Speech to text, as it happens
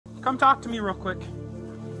come talk to me real quick.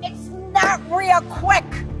 It's not real quick.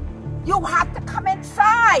 You have to come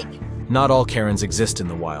inside. Not all Karens exist in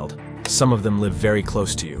the wild. Some of them live very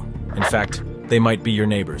close to you. In fact, they might be your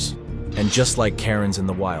neighbors. And just like Karens in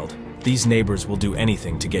the wild, these neighbors will do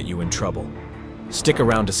anything to get you in trouble. Stick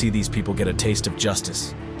around to see these people get a taste of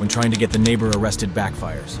justice when trying to get the neighbor arrested.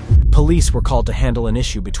 Backfires. Police were called to handle an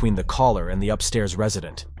issue between the caller and the upstairs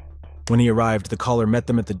resident. When he arrived, the caller met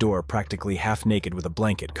them at the door, practically half naked with a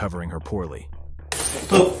blanket covering her poorly.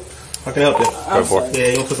 Oh, I can help you. Go for it. Yeah,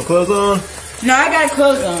 you want to put some clothes on? No, I got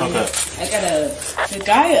clothes on. Okay. The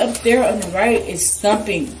guy up there on the right is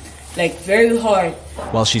thumping, like very hard.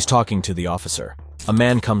 While she's talking to the officer, a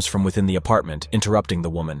man comes from within the apartment, interrupting the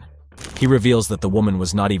woman. He reveals that the woman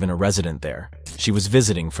was not even a resident there. She was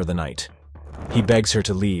visiting for the night. He begs her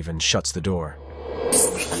to leave and shuts the door.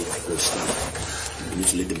 You need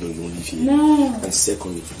to let them know you won't leave here. No. And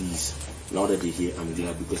secondly, please, now that they're here, I'm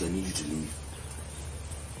glad because I need you to leave.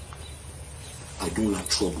 I don't like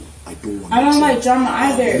trouble. I don't like drama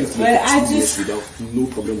either. But I just without no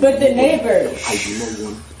problem. But the neighbors. I do not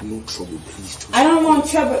want no trouble. Please. I don't want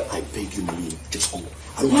trouble. I beg you, Maureen. Just go.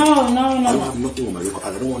 No. I don't have nothing on my record.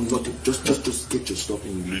 I don't want nothing. Just get your stuff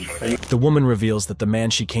and leave. The woman reveals that the man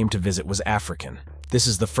she came to visit was African. This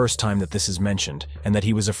is the first time that this is mentioned, and that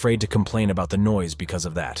he was afraid to complain about the noise because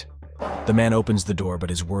of that. The man opens the door, but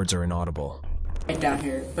his words are inaudible. Down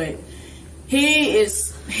here, but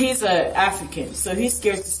he's a African, so he's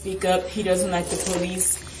scared to speak up. He doesn't like the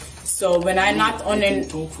police. So when I knocked on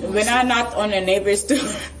the neighbor's door.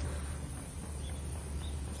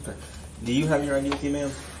 Do you have your ID with you,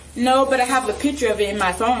 ma'am? No, but I have a picture of it in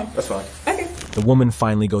my phone. That's fine. Okay. The woman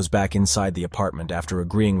finally goes back inside the apartment after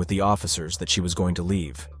agreeing with the officers that she was going to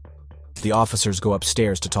leave. The officers go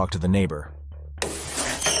upstairs to talk to the neighbor.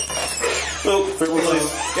 So,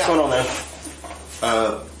 what's going on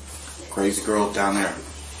there? Crazy girl down there.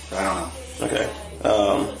 I don't know. Okay.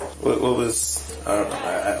 What was...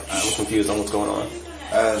 I was confused on what's going on.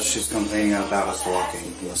 She's complaining about us walking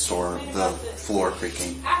in the store, the floor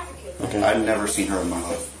creaking. Okay. I've never seen her in my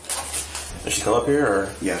life. Did she come up here, or...?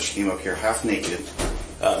 Yeah, she came up here half naked.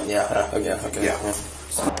 Okay.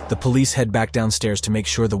 The police head back downstairs to make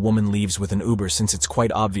sure the woman leaves with an Uber, since it's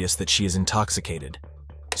quite obvious that she is intoxicated.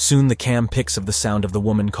 Soon the cam picks of the sound of the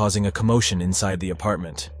woman causing a commotion inside the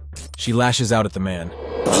apartment. She lashes out at the man.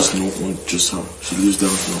 Just no one, just her. She lives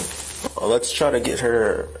downtown. Well, let's try to get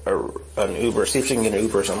her an Uber. See if she can get an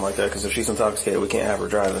Uber or something like that, because if she's intoxicated, we can't have her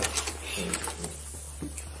driving.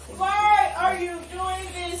 Why are you doing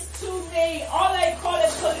this to me? All I call the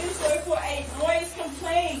police for a noise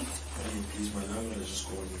complaint. Please, my name is just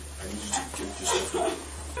calling you. I need you to get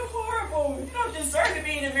yourself. You're horrible. You don't deserve to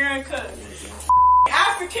be in America.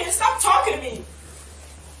 African, stop talking to me.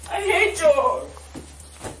 I hate you.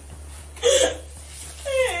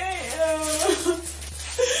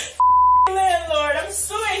 Landlord, I'm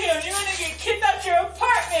suing him. You're gonna get kicked out your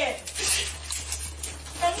apartment.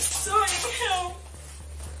 I'm suing him.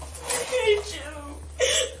 I hate you.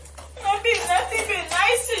 I've been nothing but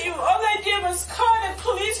nice to you. All I did was call the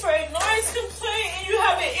police for a noise complaint, and you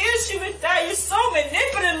have an issue with that. You're so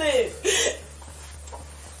manipulative.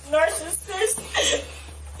 Narcissist.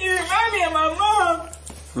 You remind me of my mom.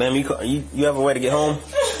 Ma'am, you have a way to get home?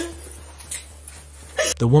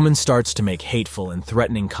 The woman starts to make hateful and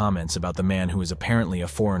threatening comments about the man who is apparently a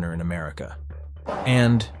foreigner in America.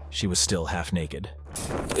 And she was still half naked.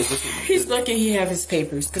 He's lucky he have his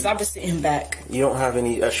papers, because I was sitting him back. You don't have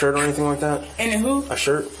a shirt or anything like that? Any who? A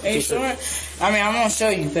shirt? Are you sure? I mean, I won't show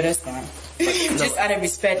you, but that's fine. Just out of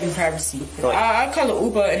respect and privacy. I'll call an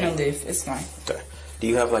Uber and a Lyft. It's fine. Okay. Do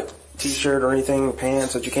you have, like, t-shirt or anything,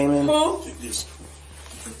 pants that you came in? Who?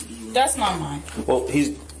 That's not mine. Well,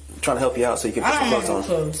 he's trying to help you out so you can put some clothes on.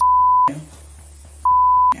 Clothes.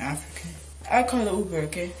 African. I'll call the Uber,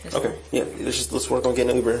 okay? Okay, yeah, let's work on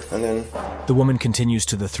getting an Uber, and then... The woman continues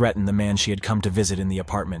to threaten the man she had come to visit in the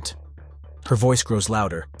apartment. Her voice grows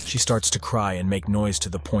louder. She starts to cry and make noise to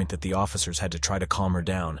the point that the officers had to try to calm her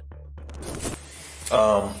down.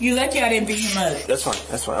 You lucky I didn't beat him up. That's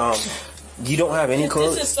fine. You don't have any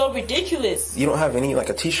clothes? This is so ridiculous. You don't have any, like,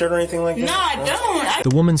 a t-shirt or anything like that? No, I don't.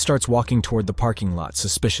 The woman starts walking toward the parking lot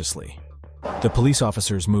suspiciously. The police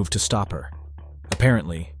officers move to stop her.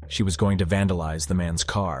 Apparently, she was going to vandalize the man's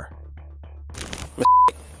car.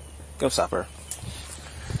 Go stop her.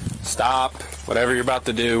 Stop. Whatever you're about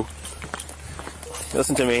to do.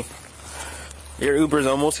 Listen to me. Your Uber's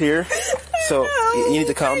almost here. So, you need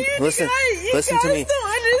to calm. Listen to me.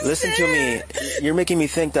 Listen to me. You're making me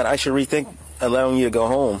think that I should rethink allowing you to go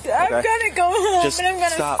home. Okay? I'm gonna go home, Just but I'm gonna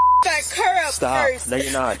stop. back her up Stop. first. No,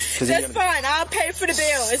 you're not. That's fine. I'll pay for the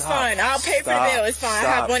bill. It's fine. I'll pay for the bill. It's fine. I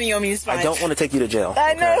have money on me. It's fine. I don't want to take you to jail.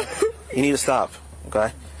 I know. You need to stop,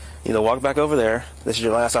 okay? You need to walk back over there. This is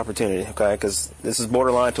your last opportunity, okay? Because this is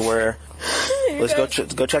borderline to where... Let's go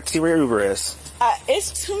check to see where your Uber is.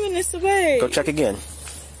 It's 2 minutes away. Go check again.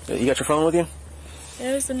 You got your phone with you?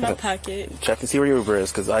 Yeah, it's in my pocket. Check to see where your Uber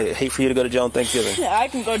is, because I hate for you to go to jail on Thanksgiving. I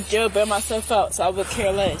can go to jail by myself out, so I would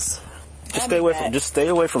care less. Just stay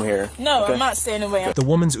away from here. No, okay? I'm not staying away. The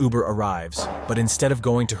woman's Uber arrives, but instead of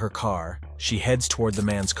going to her car, she heads toward the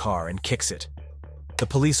man's car and kicks it. The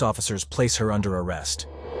police officers place her under arrest.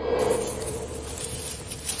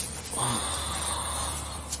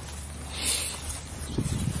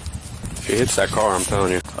 She hits that car, I'm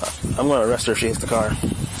telling you. I'm going to arrest her if she hits the car.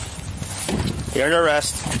 You're under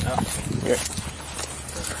arrest.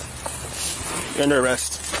 You're under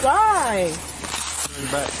arrest. Why?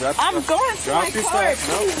 I'm going to my car.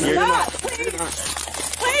 Please You're not.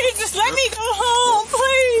 Please, just let me go home,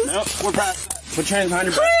 please. Nope, we're past that. Put your hands behind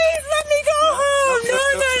your back. Please, let me go home. No,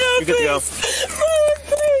 You're good to go.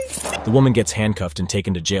 please. The woman gets handcuffed and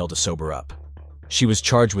taken to jail to sober up. She was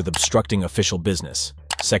charged with obstructing official business,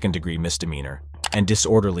 second-degree misdemeanor, and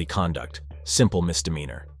disorderly conduct, simple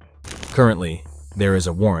misdemeanor. Currently, there is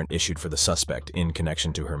a warrant issued for the suspect in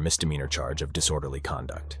connection to her misdemeanor charge of disorderly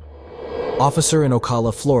conduct. Officer in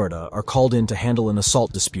Ocala, Florida, are called in to handle an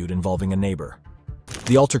assault dispute involving a neighbor.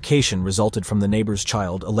 The altercation resulted from the neighbor's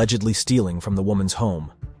child allegedly stealing from the woman's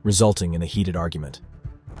home, resulting in a heated argument.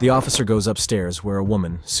 The officer goes upstairs where a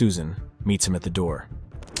woman, Susan, meets him at the door.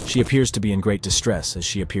 She appears to be in great distress as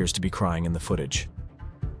she appears to be crying in the footage.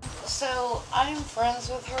 So, I'm friends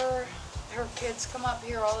with her. Her kids come up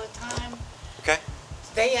here all the time. Okay.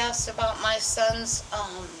 They asked about my son's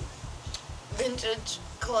vintage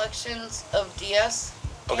collections of DS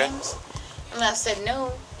games. And I said,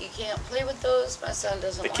 no, you can't play with those. My son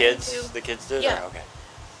doesn't want to. The kids did? Yeah. Or? Okay.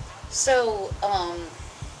 So,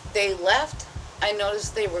 they left. I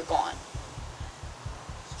noticed they were gone.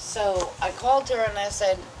 So, I called her and I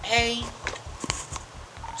said, hey,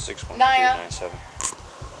 61397.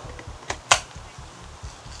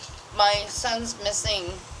 my son's missing.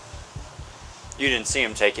 You didn't see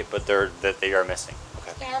him take it, but they are missing.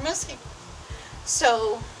 Okay. They are missing.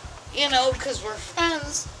 So, you know, because we're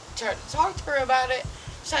friends, tried to talk to her about it.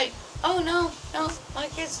 She's like, oh, no, my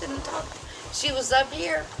kids didn't talk. She was up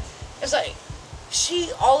here. It's like, she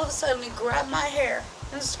all of a sudden grabbed my hair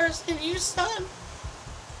and started saying, your son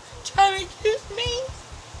trying to accuse me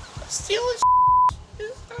of stealing She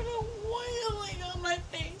started wailing on my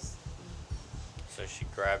face. So she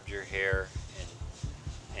grabbed your hair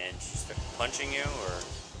and she started punching you, or?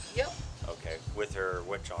 Yep. Okay. With her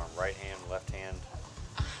which arm? Right hand, left hand?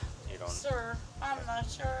 You don't. Sir, I'm not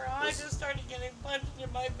sure. I just started getting punched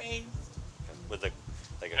in my face. With a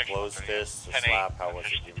closed fist, a slap. How was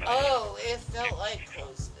it? Do you remember? Oh, it felt like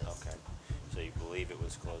closed fist. Okay. So you believe it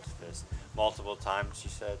was closed fist. Multiple times, you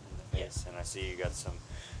said, in the face. Yes. And I see you got some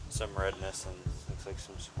redness and looks like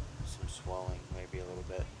some swelling, maybe a little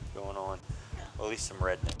bit going on. Or at least some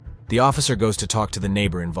redness. The officer goes to talk to the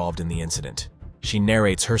neighbor involved in the incident. She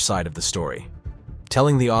narrates her side of the story,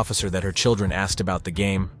 telling the officer that her children asked about the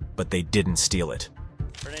game, but they didn't steal it.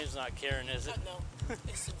 Her name's not Karen, is it? No.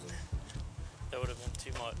 That would have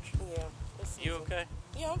been too much. Yeah. You okay?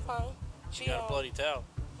 Yeah, I'm fine. She got a bloody towel.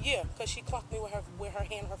 Yeah, because she clocked me with her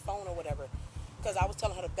hand, her phone or whatever. Because I was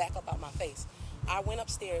telling her to back up out my face. I went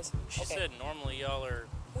upstairs. She said normally y'all are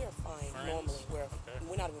We're fine. friends? Normally,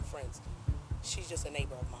 we're not even friends. She's just a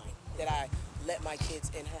neighbor of mine that I let my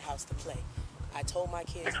kids in her house to play. I told my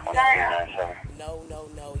kids, no,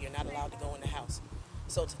 you're not allowed to go in the house.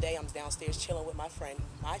 So today I'm downstairs chilling with my friend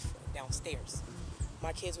downstairs.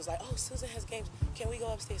 My kids was like, oh, Susan has games. Can we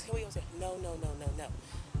go upstairs? Can we go upstairs? No.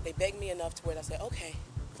 They begged me enough to where I said, okay,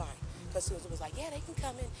 fine. Because Susan was like, yeah, they can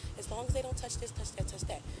come in as long as they don't touch this, touch that, touch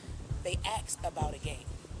that. They asked about a game.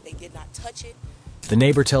 They did not touch it. The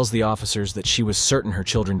neighbor tells the officers that she was certain her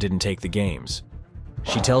children didn't take the games.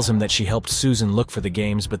 She tells him that she helped Susan look for the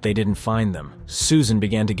games, but they didn't find them. Susan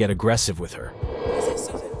began to get aggressive with her. I said,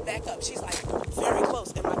 Susan, back up. She's like very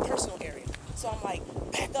close in my personal area. So I'm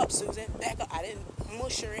like, back up, Susan, back up. I didn't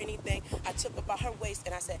mush her or anything. I took her by her waist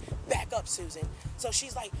and I said, back up, Susan. So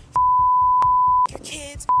she's like, your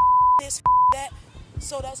kids, this, that.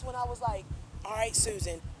 So that's when I was like, all right,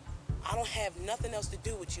 Susan, I don't have nothing else to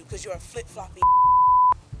do with you because you're a flip-floppy.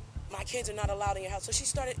 My kids are not allowed in your house. So she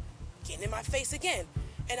started getting in my face again.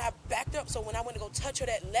 And I backed up, so when I went to go touch her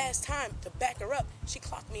that last time to back her up, she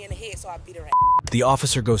clocked me in the head, so I beat her ass. The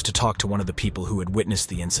officer goes to talk to one of the people who had witnessed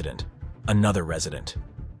the incident, another resident.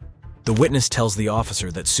 The witness tells the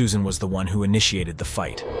officer that Susan was the one who initiated the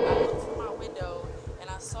fight. I looked through my window and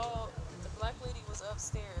I saw the black lady was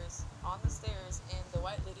upstairs, on the stairs, and the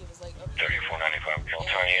white lady was like up here. 3495,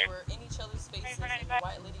 and they were in each other's faces, and the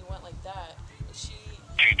white lady went like that, and she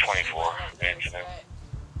 224, incident.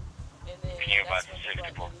 And then can you that's advise when the black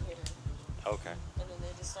 64? lady hit her. Okay. And then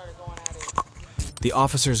they just started going at it. The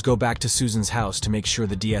officers go back to Susan's house to make sure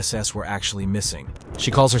the DSS were actually missing.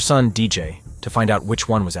 She calls her son, DJ, to find out which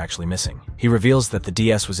one was actually missing. He reveals that the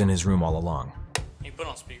DS was in his room all along. Can you put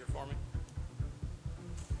on speaker for me?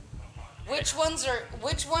 Which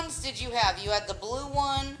ones did you have? You had the blue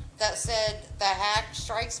one that said the hack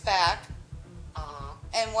strikes back.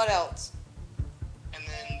 And what else? And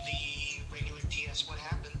then the regular DS, what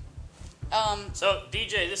happened? So,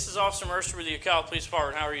 DJ, this is Officer Mercer with the Ocala Police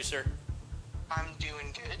Department. How are you, sir? I'm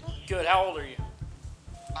doing good. Good. How old are you?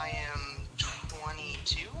 I am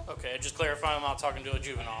 22. Okay, just clarifying, I'm not talking to a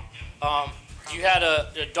juvenile. You had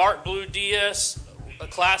a dark blue DS, a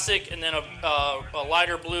classic, and then a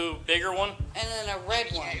lighter blue, bigger one? And then a red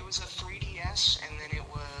one. Yeah, it was a 3DS, and then it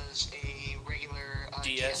was a regular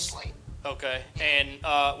DS Lite. Okay, and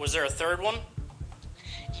was there a third one?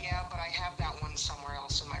 Yeah, but I have that one somewhere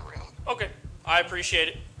else in my room. Okay, I appreciate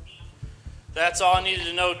it. That's all I needed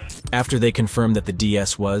to know. After they confirm that the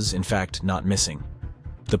DS was, in fact, not missing,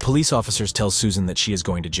 the police officers tell Susan that she is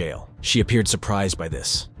going to jail. She appeared surprised by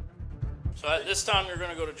this. So at this time, you're going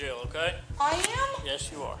to go to jail, okay? I am?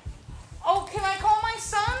 Yes, you are. Oh, can I call my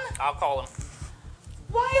son? I'll call him.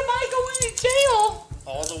 Why am I going to jail?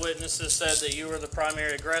 All the witnesses said that you were the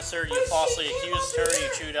primary aggressor. You falsely accused her, you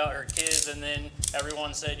chewed out her kids, and then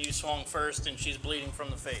everyone said you swung first and she's bleeding from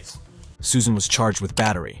the face. Susan was charged with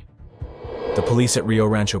battery. The police at Rio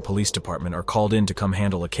Rancho Police Department are called in to come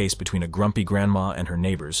handle a case between a grumpy grandma and her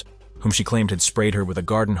neighbors, whom she claimed had sprayed her with a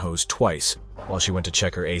garden hose twice while she went to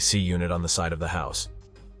check her AC unit on the side of the house.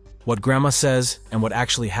 What Grandma says and what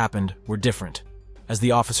actually happened were different, as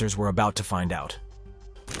the officers were about to find out.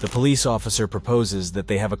 The police officer proposes that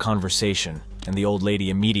they have a conversation, and the old lady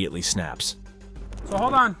immediately snaps. So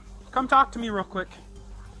hold on. Come talk to me real quick.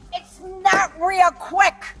 It's not real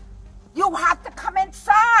quick. You have to come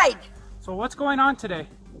inside. So what's going on today?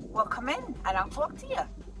 Well, come in and I'll talk to you.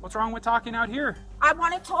 What's wrong with talking out here? I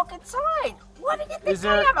want to talk inside. What do you think? Is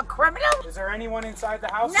there- I am a criminal? Is there anyone inside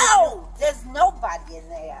the house? No, there's nobody in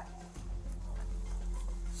there.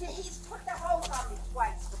 See, he's put the hose on me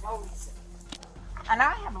twice for no reason. And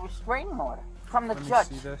I have a restraining order from the judge.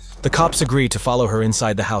 See this? The cops agree to follow her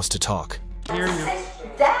inside the house to talk. Hear you.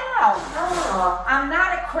 Sit down. I'm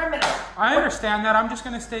not a criminal. I understand that. I'm just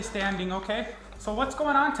going to stay standing, okay? So what's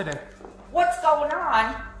going on today? What's going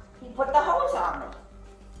on? He put the hose on me.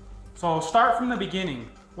 So start from the beginning.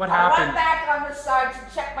 What I happened? went back on the side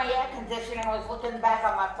to check my air conditioning. I was looking back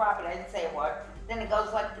on my property. I didn't say a word. Then it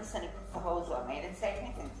goes like this and he puts the hose on me. I didn't say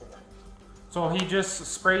anything to him. So he just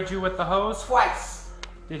sprayed you with the hose? Twice.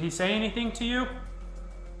 Did he say anything to you?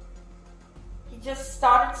 He just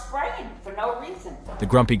started spraying for no reason. The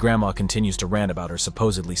grumpy grandma continues to rant about her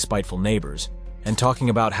supposedly spiteful neighbors, and talking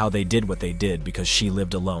about how they did what they did because she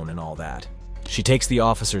lived alone and all that. She takes the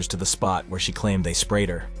officers to the spot where she claimed they sprayed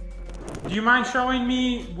her. Do you mind showing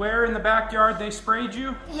me where in the backyard they sprayed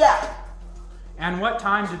you? Yeah. And what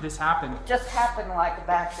time did this happen? Just happened like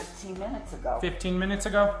about 15 minutes ago. 15 minutes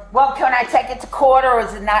ago? Well, can I take it to court or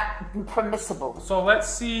is it not permissible? So let's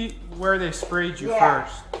see where they sprayed you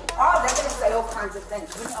first. Oh, they're going to say all kinds of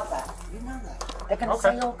things. You know that. You know that. They're going to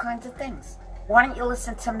say all kinds of things. Why don't you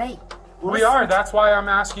listen to me? We are. That's why I'm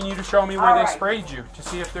asking you to show me where All they right. sprayed you, to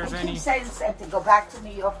see if there's any... Keep saying the same thing. Go back to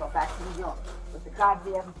New York, go back to New York. With the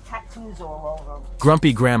goddamn tattoos all over.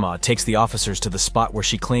 Grumpy grandma takes the officers to the spot where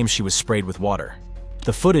she claims she was sprayed with water.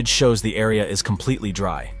 The footage shows the area is completely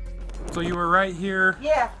dry. So you were right here?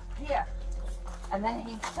 Yeah, yeah. And then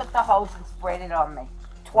he took the hose and sprayed it on me.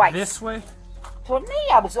 Twice. This way? Toward me,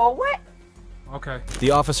 I was all wet. Okay.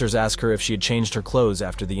 The officers ask her if she had changed her clothes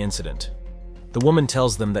after the incident. The woman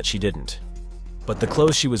tells them that she didn't. But the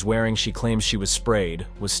clothes she was wearing she claims she was sprayed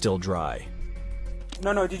was still dry.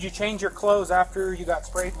 No, did you change your clothes after you got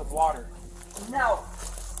sprayed with water? No.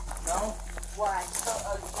 No? Why? So,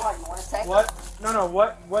 why? You want to take What? it? No,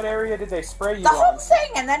 what area did they spray you The whole on?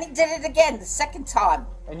 thing, and then he did it again, the second time.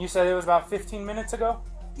 And you said it was about 15 minutes ago?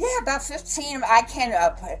 Yeah, about 15. I can't,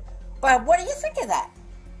 but what do you think of that?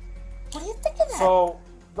 What do you think of that? So,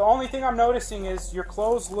 the only thing I'm noticing is your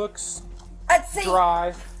clothes looks see,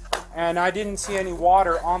 dry, and I didn't see any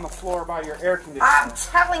water on the floor by your air conditioner. I'm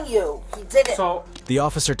telling you, he did it. So, The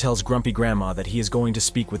officer tells Grumpy Grandma that he is going to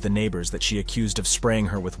speak with the neighbors that she accused of spraying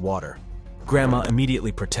her with water. Grandma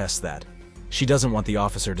immediately protests that. She doesn't want the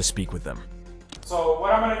officer to speak with them. So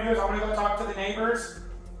what I'm gonna do is I'm gonna go talk to the neighbors.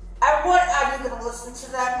 Are you gonna listen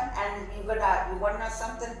to them and you wanna know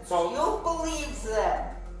something? So you believe them.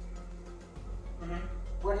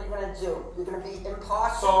 What are you gonna do? You're gonna be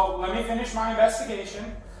impartial? So let me finish my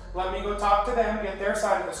investigation. Let me go talk to them, get their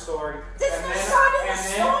side of the story. There's no side of the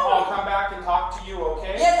story. And then I'll come back and talk to you,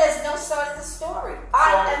 okay? Yeah, there's no side of the story.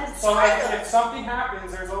 So if something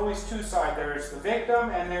happens, there's always two sides. There's the victim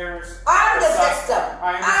and there's I'm the suspect. victim.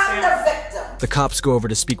 I understand. I'm the victim. The cops go over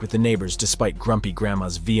to speak with the neighbors despite Grumpy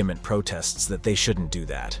Grandma's vehement protests that they shouldn't do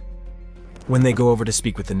that. When they go over to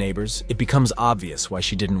speak with the neighbors, it becomes obvious why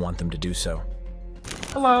she didn't want them to do so.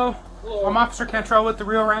 Hello. I'm Officer Cantrell with the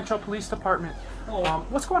Rio Rancho Police Department.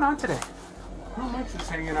 What's going on today? Not much, just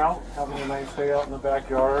hanging out, having a nice day out in the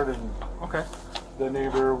backyard, and the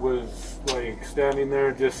neighbor was like standing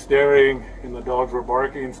there just staring, and the dogs were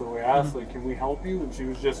barking. So we asked, like, "Can we help you?"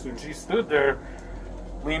 And she stood there,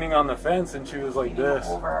 leaning on the fence, and she was like this.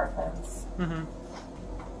 Over our fence.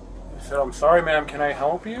 I said, "I'm sorry, ma'am. Can I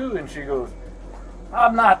help you?" And she goes,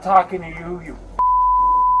 "I'm not talking to you, you."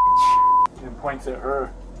 And points at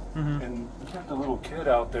her. And we kept a little kid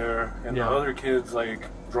out there, and the other kids like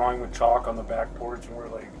drawing with chalk on the back porch, and we're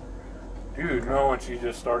like, "Dude, no!" And she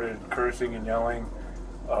just started cursing and yelling.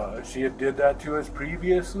 She had did that to us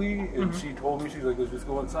previously, and she told me, she's like, "Let's just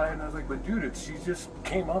go inside." And I was like, "But dude, she just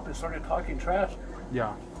came up and started talking trash."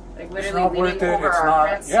 Yeah. Like It's literally not worth leaning it. over It's our not.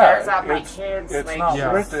 fence, Yeah, stares at my kids. it's like, not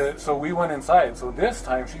worth it. So we went inside. So this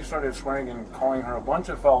time she started swearing and calling her a bunch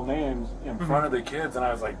of foul names in front of the kids, and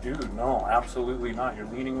I was like, "Dude, no, absolutely not. You're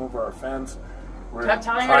leaning over our fence. We're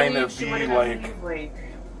trying to be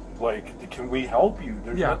like, can we help you?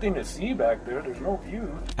 There's nothing to see back there. There's no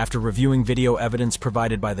view." After reviewing video evidence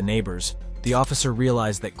provided by the neighbors, the officer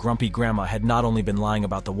realized that Grumpy Grandma had not only been lying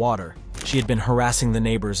about the water, she had been harassing the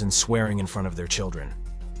neighbors and swearing in front of their children.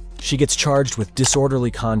 She gets charged with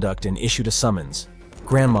disorderly conduct and issued a summons.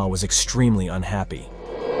 Grandma was extremely unhappy.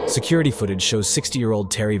 Security footage shows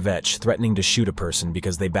 60-year-old Terry Vetch threatening to shoot a person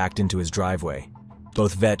because they backed into his driveway.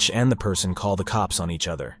 Both Vetch and the person call the cops on each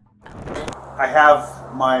other. I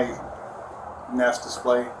have my Nest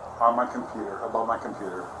display on my computer, above my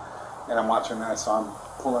computer, and I'm watching that, so I'm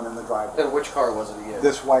pulling in the driveway. And which car was it again?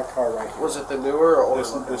 This white car right here. Was it the newer or older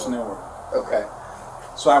one? This newer. Okay.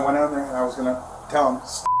 So I went in there and I was going to tell them,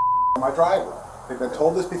 my driveway. They've been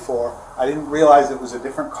told this before. I didn't realize it was a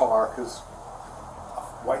different car because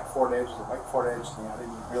white Ford Edge is a white Ford Edge thing. I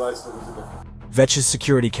didn't realize it was a different. Vetch's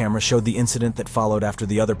security camera showed the incident that followed after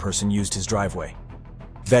the other person used his driveway.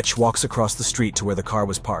 Vetch walks across the street to where the car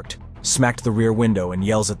was parked, smacked the rear window, and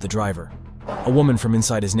yells at the driver. A woman from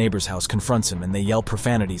inside his neighbor's house confronts him, and they yell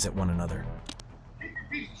profanities at one another.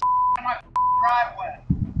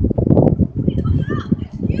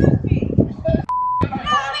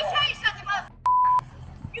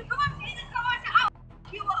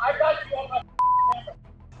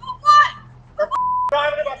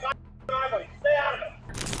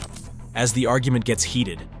 As the argument gets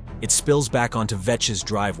heated, it spills back onto Vetch's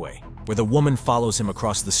driveway, where the woman follows him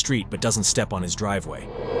across the street but doesn't step on his driveway.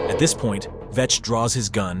 At this point, Vetch draws his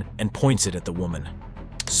gun and points it at the woman.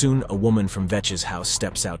 Soon, a woman from Vetch's house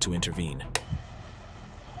steps out to intervene.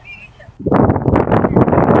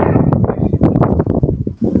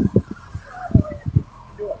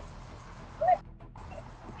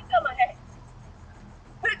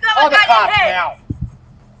 Call the cops now.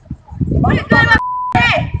 Put a gun in my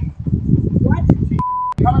head. What?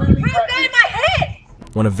 Put a gun in my head.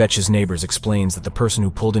 One of Vetch's neighbors explains that the person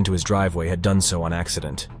who pulled into his driveway had done so on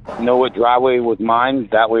accident. Know what driveway was mine,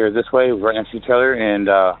 that way or this way, it was right next to each other, and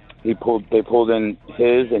they pulled in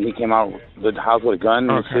his, and he came out of the house with a gun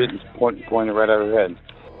and pointed right at her head.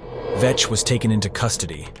 Vetch was taken into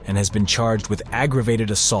custody and has been charged with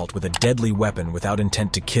aggravated assault with a deadly weapon without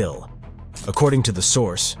intent to kill. According to the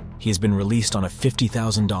source, he has been released on a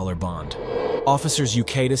 $50,000 bond. Officers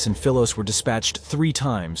Eucadis and Philos were dispatched 3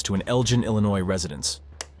 times to an Elgin, Illinois residence.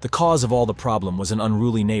 The cause of all the problem was an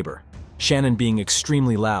unruly neighbor, Shannon being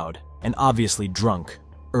extremely loud and obviously drunk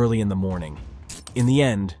early in the morning. In the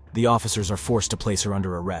end, the officers are forced to place her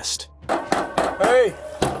under arrest. Hey!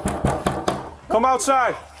 Come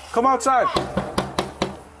outside! Come outside!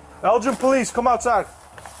 Elgin police, come outside!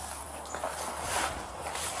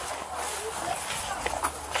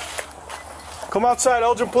 Come outside,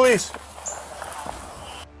 Elgin police!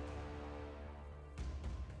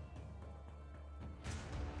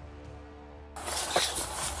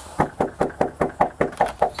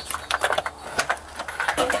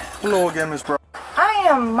 Hello again, Miss Brown. I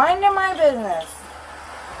am minding my business.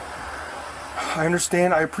 I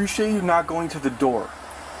understand. I appreciate you not going to the door.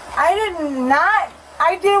 I did not.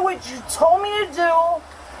 I did what you told me to do.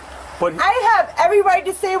 But I have every right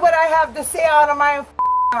to say what I have to say out of my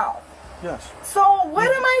mouth. Yes. So what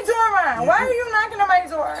am I doing wrong? Why are you knocking on my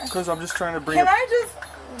door? Because I'm just trying to bring. Can I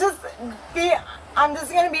just be? I'm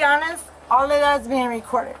just gonna be honest. All of that's being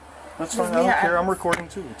recorded. That's fine. I don't care. I'm recording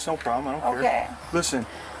too. It's no problem. I don't care. Okay. Listen.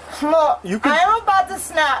 Look, You can. I'm about to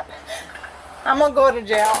snap. I'm gonna go to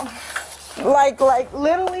jail. Like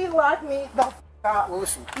literally lock me the f up. Well,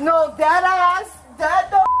 listen. No, that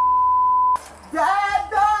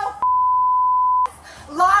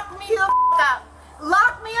lock me the f up.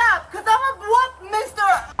 Lock me up, cause I'm gonna whoop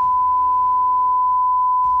Mr.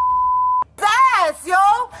 ass, yo.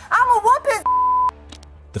 I'm gonna whoop his.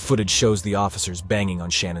 The footage shows the officers banging on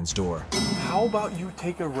Shannon's door. How about you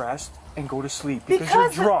take a rest and go to sleep because you're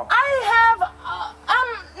drunk? I have,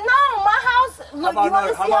 no, my house. Look, you want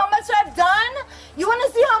to see how much I've done? You want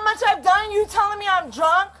to see how much I've done? You telling me I'm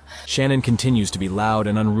drunk? Shannon continues to be loud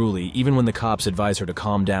and unruly even when the cops advise her to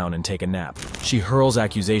calm down and take a nap. She hurls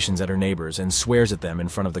accusations at her neighbors and swears at them in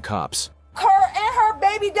front of the cops. Her and her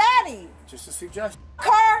baby daddy. Just a suggestion.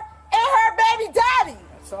 Her and her baby daddy.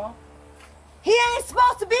 That's all. He ain't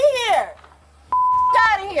supposed to be here.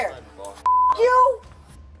 Out of here. You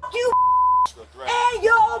and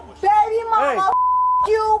your baby mama.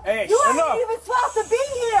 Hey. You. Hey, You ain't enough. even supposed to be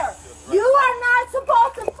here. You are not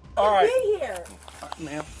supposed to All right. be here.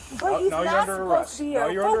 Ma'am. But he's now you're not under supposed arrest. to be here. Now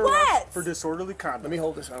you're For under what? arrest for disorderly conduct. Let me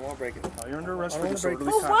hold this. I won't break it. Now you're under arrest for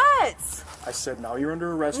disorderly For conduct. what? I said now you're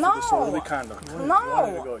under arrest No. for disorderly conduct.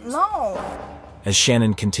 No. As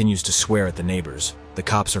Shannon continues to swear at the neighbors, the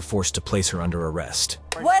cops are forced to place her under arrest.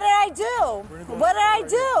 What did I do? What did I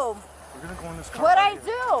do? We're gonna go in this car. What I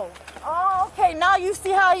do? Oh, okay. Now you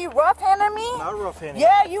see how you rough-handed me? Not rough-handed.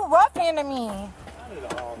 Yeah, you rough-handed me.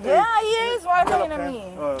 Yeah, he is rough-handed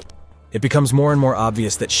me. It becomes more and more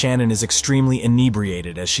obvious that Shannon is extremely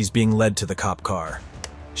inebriated as she's being led to the cop car.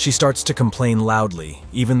 She starts to complain loudly,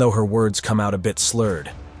 even though her words come out a bit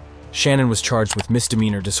slurred. Shannon was charged with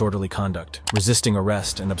misdemeanor disorderly conduct, resisting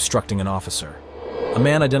arrest, and obstructing an officer. A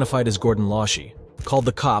man identified as Gordon Lawshe called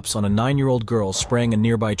the cops on a 9-year-old girl spraying a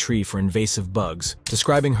nearby tree for invasive bugs,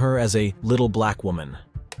 describing her as a little black woman.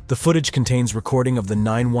 The footage contains recording of the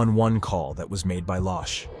 911 call that was made by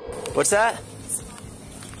Lawshe. What's that?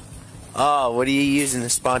 Oh, what are you using, the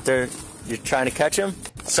sponsor? You're trying to catch him?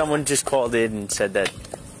 Someone just called in and said that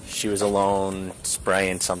she was alone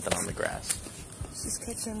spraying something on the grass. She's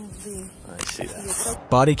catching the... I see that.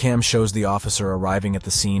 Body cam shows the officer arriving at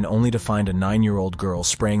the scene only to find a 9-year-old girl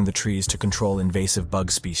spraying the trees to control invasive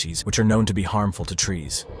bug species, which are known to be harmful to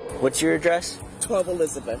trees. What's your address? 12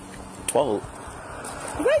 Elizabeth. 12?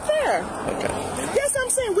 Right there. Okay. Yes, I'm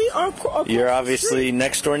saying we are... You're obviously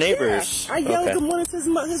next door neighbors. Yeah. I yelled at him when it's his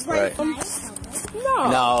right.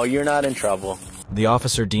 No, you're not in trouble. The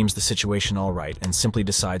officer deems the situation all right and simply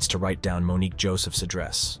decides to write down Monique Joseph's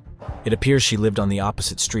address. It appears she lived on the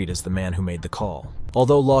opposite street as the man who made the call.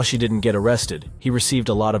 Although Lawshe didn't get arrested, he received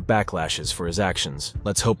a lot of backlashes for his actions.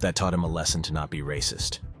 Let's hope that taught him a lesson to not be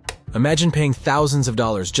racist. Imagine paying thousands of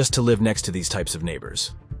dollars just to live next to these types of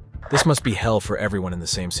neighbors. This must be hell for everyone in the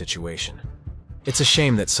same situation. It's a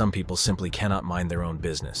shame that some people simply cannot mind their own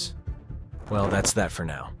business. Well, that's that for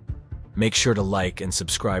now. Make sure to like and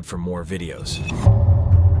subscribe for more videos.